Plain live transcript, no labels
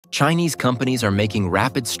Chinese companies are making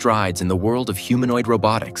rapid strides in the world of humanoid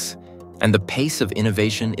robotics, and the pace of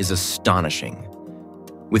innovation is astonishing.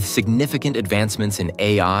 With significant advancements in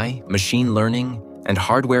AI, machine learning, and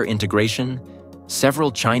hardware integration,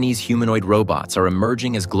 several Chinese humanoid robots are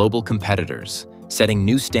emerging as global competitors, setting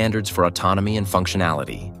new standards for autonomy and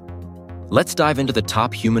functionality. Let's dive into the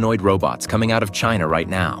top humanoid robots coming out of China right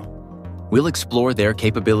now. We'll explore their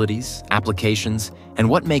capabilities, applications, and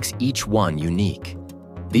what makes each one unique.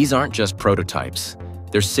 These aren't just prototypes.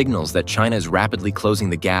 They're signals that China is rapidly closing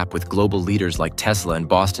the gap with global leaders like Tesla and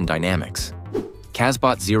Boston Dynamics.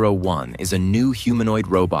 Casbot-01 is a new humanoid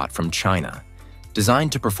robot from China,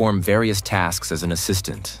 designed to perform various tasks as an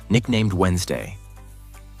assistant, nicknamed Wednesday.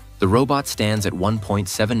 The robot stands at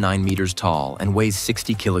 1.79 meters tall and weighs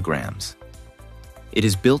 60 kilograms. It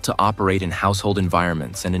is built to operate in household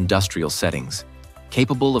environments and industrial settings,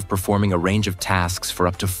 capable of performing a range of tasks for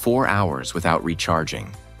up to 4 hours without recharging.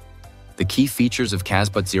 The key features of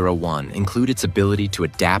Casbot-01 include its ability to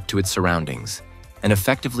adapt to its surroundings and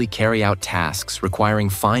effectively carry out tasks requiring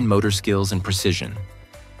fine motor skills and precision.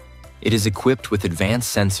 It is equipped with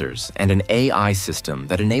advanced sensors and an AI system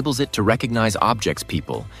that enables it to recognize objects,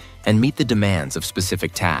 people, and meet the demands of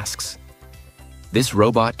specific tasks. This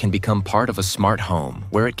robot can become part of a smart home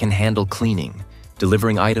where it can handle cleaning,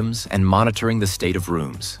 delivering items, and monitoring the state of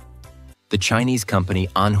rooms. The Chinese company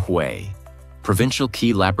Anhui, Provincial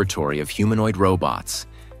Key Laboratory of Humanoid Robots,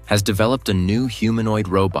 has developed a new humanoid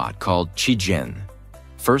robot called Qijin,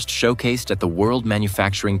 first showcased at the World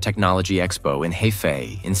Manufacturing Technology Expo in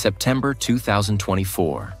Hefei in September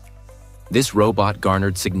 2024. This robot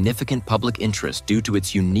garnered significant public interest due to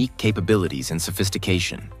its unique capabilities and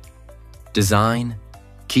sophistication. Design: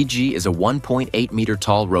 Qiji is a 1.8-meter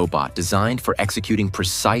tall robot designed for executing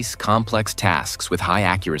precise, complex tasks with high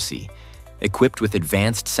accuracy, equipped with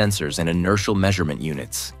advanced sensors and inertial measurement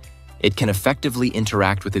units. It can effectively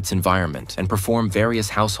interact with its environment and perform various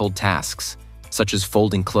household tasks, such as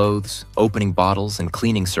folding clothes, opening bottles, and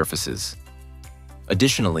cleaning surfaces.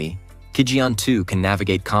 Additionally, Qijian 2 can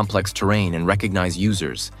navigate complex terrain and recognize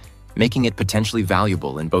users, making it potentially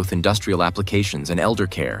valuable in both industrial applications and elder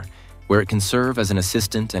care, where it can serve as an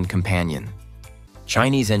assistant and companion.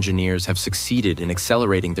 Chinese engineers have succeeded in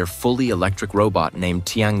accelerating their fully electric robot named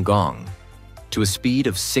Tiangong to a speed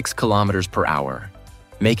of 6 kilometers per hour,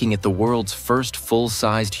 making it the world's first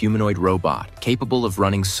full-sized humanoid robot capable of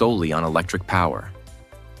running solely on electric power.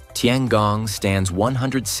 Tiangong stands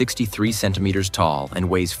 163 centimeters tall and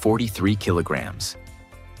weighs 43 kilograms.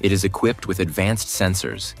 It is equipped with advanced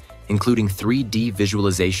sensors, including 3D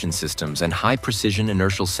visualization systems and high-precision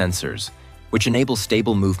inertial sensors, which enable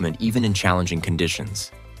stable movement even in challenging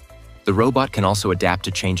conditions. The robot can also adapt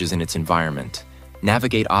to changes in its environment,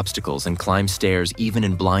 navigate obstacles, and climb stairs even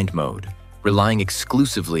in blind mode, relying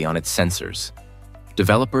exclusively on its sensors.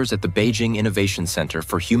 Developers at the Beijing Innovation Center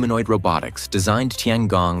for Humanoid Robotics designed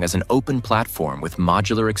Tiangong as an open platform with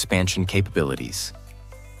modular expansion capabilities.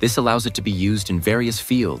 This allows it to be used in various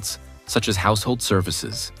fields, such as household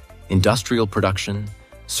services, industrial production,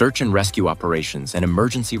 search and rescue operations, and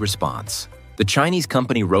emergency response. The Chinese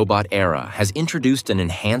company Robot Era has introduced an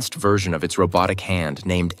enhanced version of its robotic hand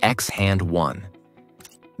named X-Hand 1.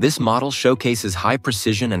 This model showcases high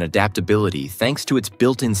precision and adaptability thanks to its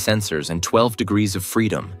built-in sensors and 12 degrees of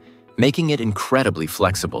freedom, making it incredibly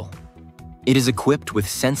flexible. It is equipped with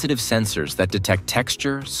sensitive sensors that detect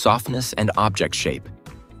texture, softness, and object shape,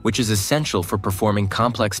 which is essential for performing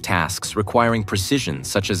complex tasks requiring precision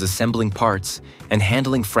such as assembling parts and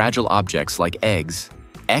handling fragile objects like eggs.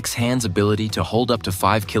 X-Hand's ability to hold up to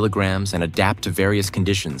 5 kilograms and adapt to various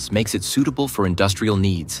conditions makes it suitable for industrial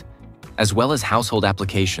needs, as well as household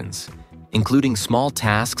applications, including small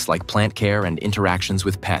tasks like plant care and interactions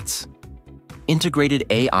with pets. Integrated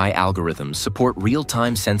AI algorithms support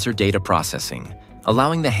real-time sensor data processing,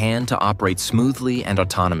 allowing the hand to operate smoothly and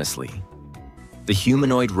autonomously. The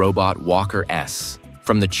humanoid robot Walker S,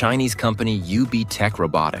 from the Chinese company UB Tech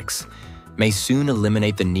Robotics, may soon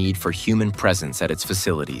eliminate the need for human presence at its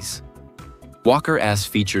facilities. Walker S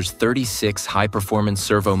features 36 high-performance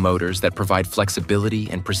servo motors that provide flexibility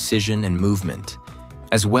and precision in movement,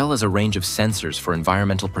 as well as a range of sensors for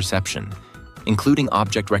environmental perception, including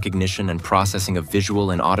object recognition and processing of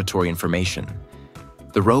visual and auditory information.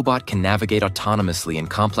 The robot can navigate autonomously in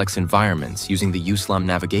complex environments using the USLAM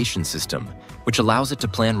navigation system, which allows it to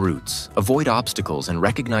plan routes, avoid obstacles, and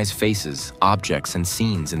recognize faces, objects, and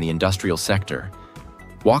scenes in the industrial sector.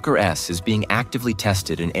 Walker S is being actively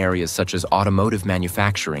tested in areas such as automotive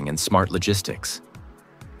manufacturing and smart logistics.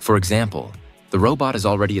 For example, The robot is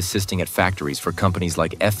already assisting at factories for companies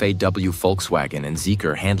like FAW Volkswagen and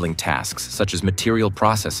Zeekr, handling tasks such as material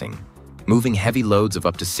processing, moving heavy loads of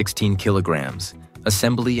up to 16 kilograms,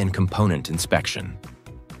 assembly and component inspection.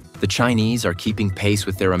 The Chinese are keeping pace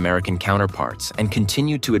with their American counterparts and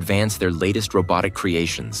continue to advance their latest robotic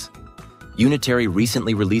creations. Unitary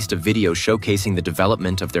recently released a video showcasing the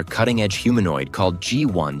development of their cutting-edge humanoid called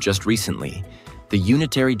G1 just recently. The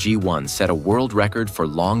Unitary G1 set a world record for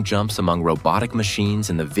long jumps among robotic machines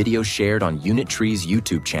in the video shared on Unitree's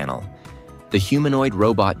YouTube channel. The humanoid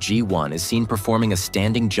robot G1 is seen performing a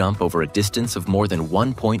standing jump over a distance of more than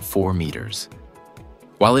 1.4 meters.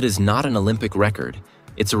 While it is not an Olympic record,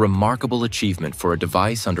 it's a remarkable achievement for a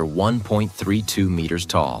device under 1.32 meters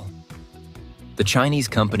tall. The Chinese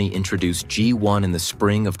company introduced G1 in the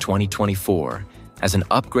spring of 2024 as an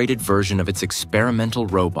upgraded version of its experimental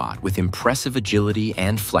robot with impressive agility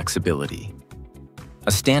and flexibility.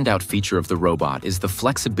 A standout feature of the robot is the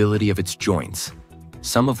flexibility of its joints,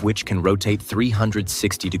 some of which can rotate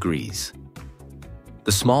 360 degrees.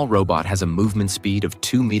 The small robot has a movement speed of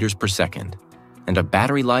 2 meters per second and a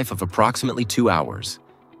battery life of approximately 2 hours.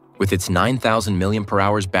 With its 9,000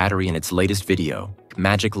 mAh battery in its latest video,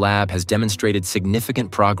 Magic Lab has demonstrated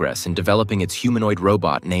significant progress in developing its humanoid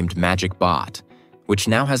robot named Magic Bot, which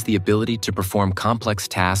now has the ability to perform complex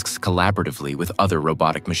tasks collaboratively with other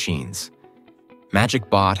robotic machines. Magic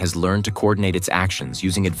Bot has learned to coordinate its actions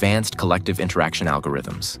using advanced collective interaction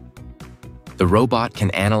algorithms. The robot can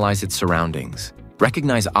analyze its surroundings,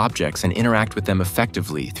 recognize objects, and interact with them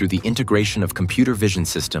effectively through the integration of computer vision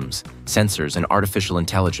systems, sensors, and artificial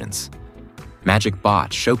intelligence. Magic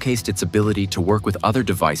Bot showcased its ability to work with other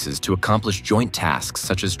devices to accomplish joint tasks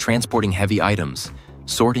such as transporting heavy items,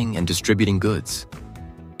 sorting, and distributing goods.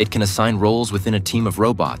 It can assign roles within a team of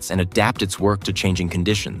robots and adapt its work to changing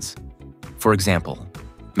conditions. For example,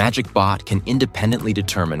 Magic Bot can independently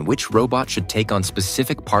determine which robot should take on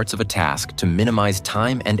specific parts of a task to minimize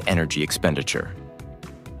time and energy expenditure.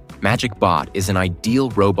 Magic Bot is an ideal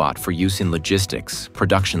robot for use in logistics,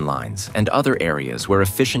 production lines, and other areas where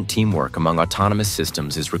efficient teamwork among autonomous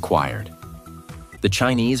systems is required. The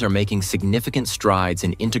Chinese are making significant strides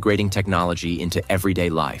in integrating technology into everyday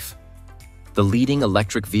life. The leading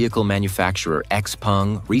electric vehicle manufacturer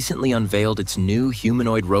XPeng recently unveiled its new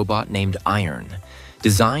humanoid robot named Iron,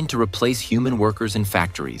 designed to replace human workers in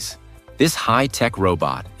factories. This high-tech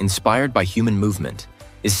robot, inspired by human movement,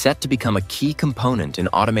 is set to become a key component in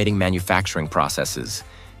automating manufacturing processes,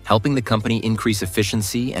 helping the company increase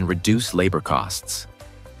efficiency and reduce labor costs.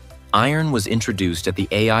 Iron was introduced at the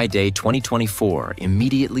AI Day 2024,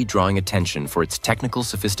 immediately drawing attention for its technical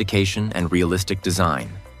sophistication and realistic design.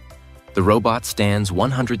 The robot stands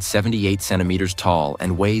 178 centimeters tall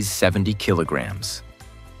and weighs 70 kilograms.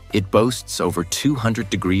 It boasts over 200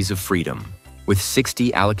 degrees of freedom, with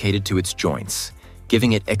 60 allocated to its joints,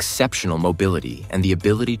 giving it exceptional mobility and the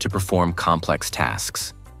ability to perform complex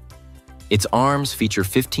tasks. Its arms feature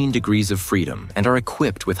 15 degrees of freedom and are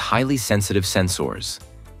equipped with highly sensitive sensors,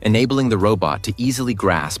 enabling the robot to easily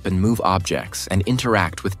grasp and move objects and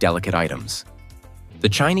interact with delicate items. The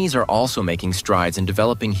Chinese are also making strides in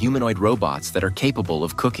developing humanoid robots that are capable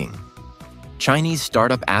of cooking. Chinese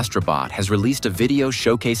startup Astrobot has released a video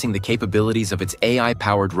showcasing the capabilities of its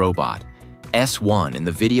AI-powered robot, S1, in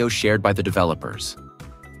the video shared by the developers.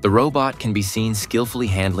 The robot can be seen skillfully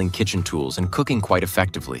handling kitchen tools and cooking quite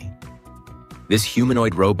effectively. This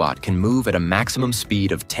humanoid robot can move at a maximum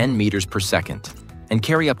speed of 10 meters per second and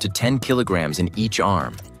carry up to 10 kilograms in each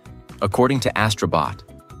arm. According to Astrobot,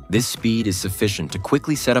 this speed is sufficient to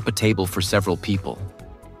quickly set up a table for several people.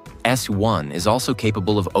 S1 is also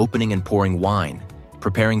capable of opening and pouring wine,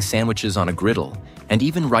 preparing sandwiches on a griddle, and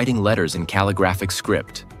even writing letters in calligraphic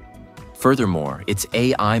script. Furthermore, its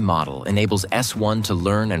AI model enables S1 to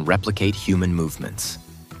learn and replicate human movements.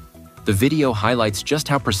 The video highlights just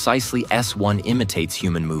how precisely S1 imitates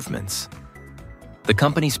human movements. The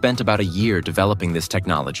company spent about a year developing this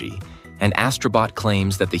technology, and Astrobot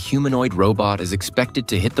claims that the humanoid robot is expected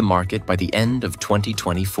to hit the market by the end of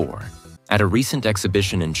 2024. At a recent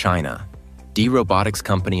exhibition in China, D Robotics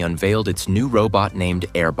company unveiled its new robot named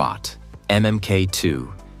Airbot,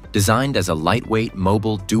 MMK2, designed as a lightweight,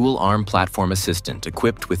 mobile, dual-arm platform assistant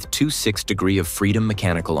equipped with two 6-degree of freedom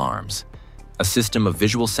mechanical arms, a system of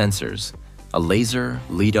visual sensors, a laser,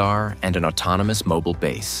 LiDAR, and an autonomous mobile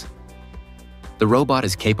base. The robot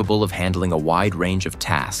is capable of handling a wide range of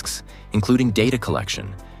tasks, including data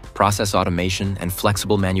collection, process automation, and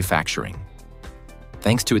flexible manufacturing.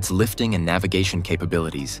 Thanks to its lifting and navigation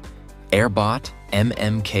capabilities, Airbot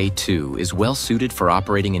MMK2 is well suited for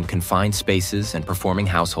operating in confined spaces and performing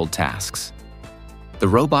household tasks. The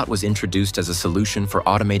robot was introduced as a solution for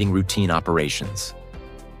automating routine operations.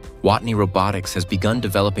 Watney Robotics has begun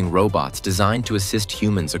developing robots designed to assist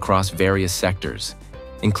humans across various sectors,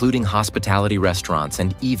 including hospitality, restaurants,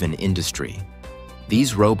 and even industry.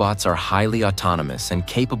 These robots are highly autonomous and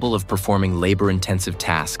capable of performing labor-intensive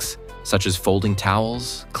tasks, such as folding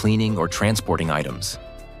towels, cleaning, or transporting items.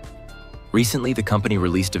 Recently, the company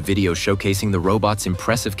released a video showcasing the robot's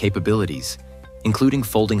impressive capabilities, including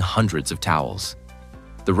folding hundreds of towels.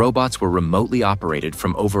 The robots were remotely operated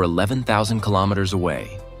from over 11,000 kilometers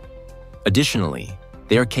away. Additionally,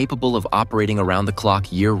 they are capable of operating around the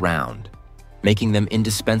clock year-round, making them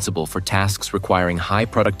indispensable for tasks requiring high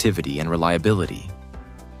productivity and reliability.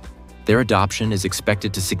 Their adoption is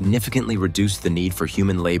expected to significantly reduce the need for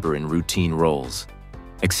human labor in routine roles,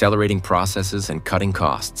 accelerating processes and cutting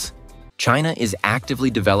costs. China is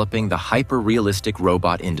actively developing the hyper-realistic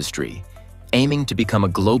robot industry, aiming to become a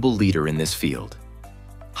global leader in this field.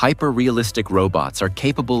 Hyper-realistic robots are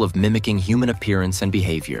capable of mimicking human appearance and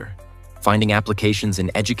behavior, finding applications in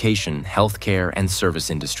education, healthcare, and service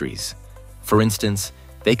industries. For instance,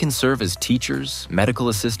 they can serve as teachers, medical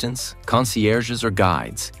assistants, concierges, or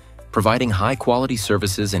guides, providing high-quality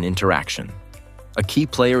services and interaction. A key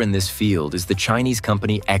player in this field is the Chinese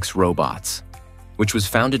company X Robots, which was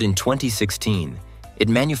founded in 2016. It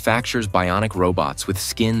manufactures bionic robots with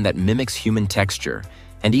skin that mimics human texture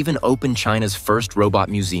and even opened China's first robot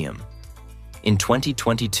museum. In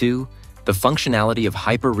 2022, the functionality of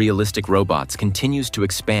hyper-realistic robots continues to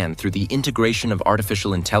expand through the integration of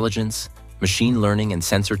artificial intelligence, machine learning, and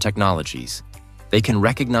sensor technologies. They can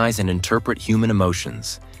recognize and interpret human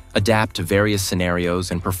emotions, adapt to various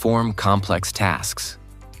scenarios, and perform complex tasks.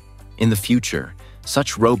 In the future,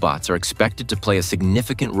 such robots are expected to play a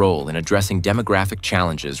significant role in addressing demographic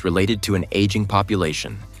challenges related to an aging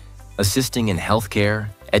population, assisting in healthcare,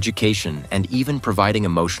 education, and even providing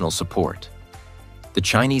emotional support. The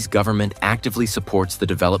Chinese government actively supports the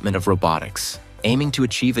development of robotics, aiming to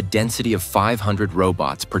achieve a density of 500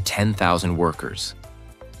 robots per 10,000 workers.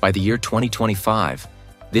 By the year 2025,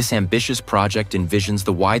 this ambitious project envisions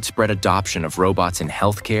the widespread adoption of robots in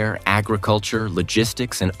healthcare, agriculture,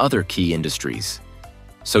 logistics, and other key industries.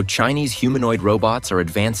 So Chinese humanoid robots are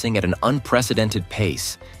advancing at an unprecedented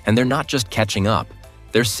pace, and they're not just catching up,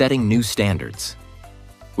 they're setting new standards.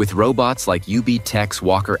 With robots like UB Tech's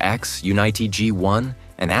Walker X, Unity G1,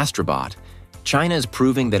 and Astrobot, China is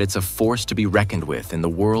proving that it's a force to be reckoned with in the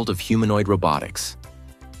world of humanoid robotics.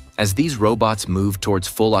 As these robots move towards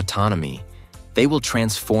full autonomy, they will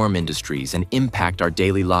transform industries and impact our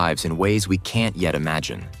daily lives in ways we can't yet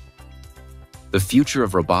imagine. The future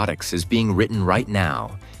of robotics is being written right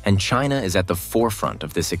now, and China is at the forefront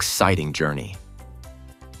of this exciting journey.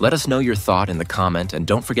 Let us know your thought in the comment, and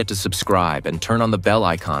don't forget to subscribe and turn on the bell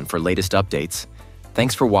icon for latest updates.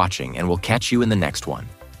 Thanks for watching, and we'll catch you in the next one.